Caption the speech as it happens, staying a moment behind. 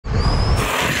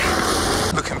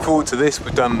forward to this.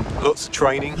 We've done lots of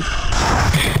training.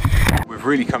 We've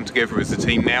really come together as a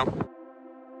team now.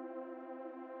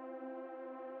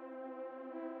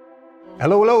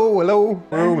 Hello, hello, hello.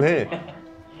 We're all here.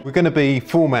 We're going to be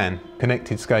four-man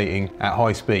connected skating at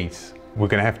high speeds. We're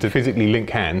going to have to physically link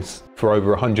hands for over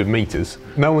 100 metres.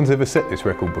 No one's ever set this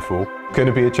record before. It's going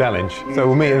to be a challenge. So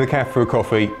we'll meet in the cafe for a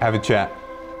coffee, have a chat,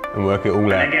 and work it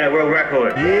all out. And get a world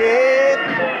record.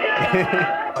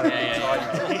 Yeah!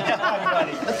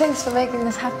 Thanks for making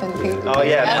this happen, Pete. Oh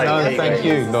yeah, no, thank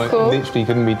you. Like, cool. Literally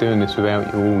couldn't be doing this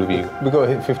without all of you. We've got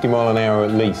to hit 50 mile an hour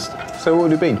at least. So what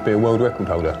would it be to be a world record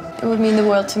holder? It would mean the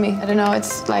world to me. I don't know,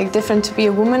 it's like different to be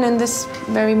a woman in this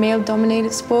very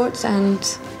male-dominated sport, and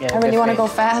I really want to go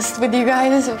fast with you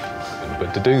guys.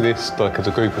 But to do this, like as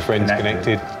a group of friends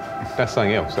connected, that's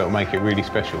something else. That'll make it really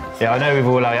special. Yeah, I know we've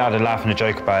all had a laugh and a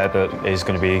joke about it, but it's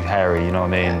going to be hairy, you know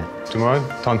what I mean? Tomorrow,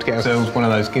 time to get ourselves one of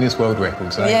those Guinness World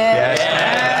Records, eh? Yeah.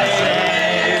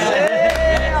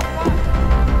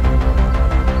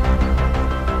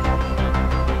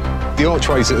 The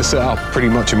archways that are set up pretty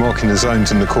much are marking the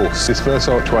zones in the course. This first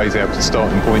archway is out to the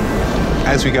starting point.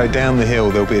 As we go down the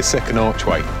hill, there'll be a second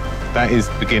archway. That is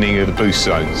the beginning of the boost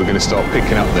zone. We're going to start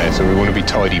picking up there, so we want to be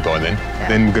tidy by then. Yeah.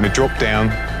 Then we're going to drop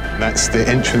down. That's the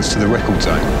entrance to the record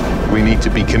zone. We need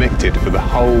to be connected for the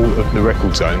whole of the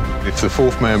record zone. If the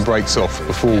fourth man breaks off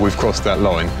before we've crossed that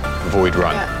line, avoid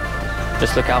run. Yeah.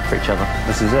 Just look out for each other.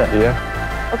 This is it. Yeah.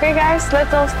 Okay, guys,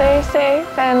 let's all stay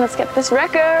safe and let's get this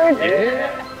record. Yeah.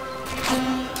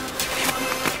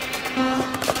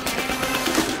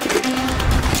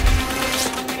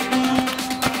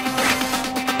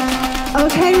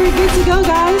 Okay, we're good to go,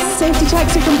 guys. Safety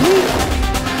checks are complete.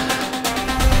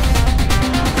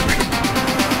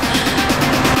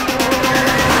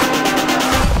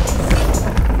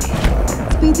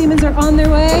 Speed demons are on their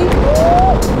way.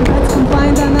 Let's come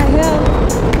flying down that hill.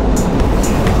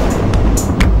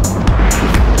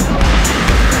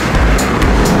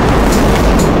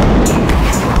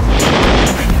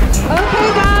 Okay,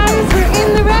 guys, we're in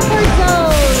the record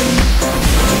zone.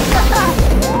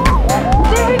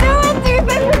 Did we do it?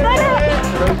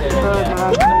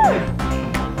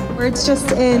 Words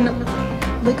just in.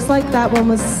 Looks like that one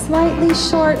was slightly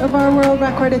short of our world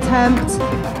record attempt.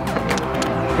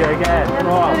 Go again. Yeah,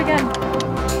 let's do it again.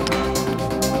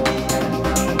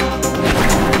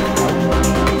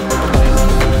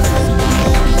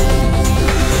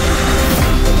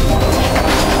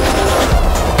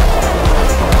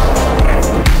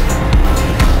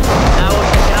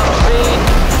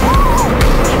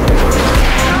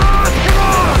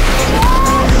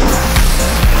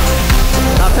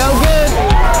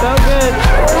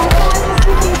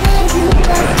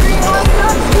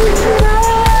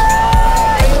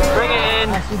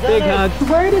 Big hug. The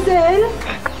word is in.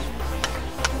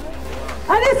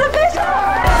 And it's official!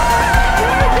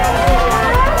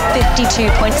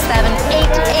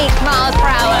 52.788 miles per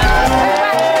hour.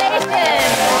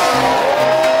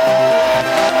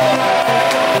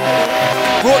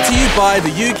 Congratulations! Brought to you by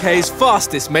the UK's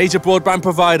fastest major broadband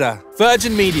provider,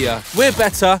 Virgin Media. We're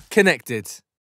better connected.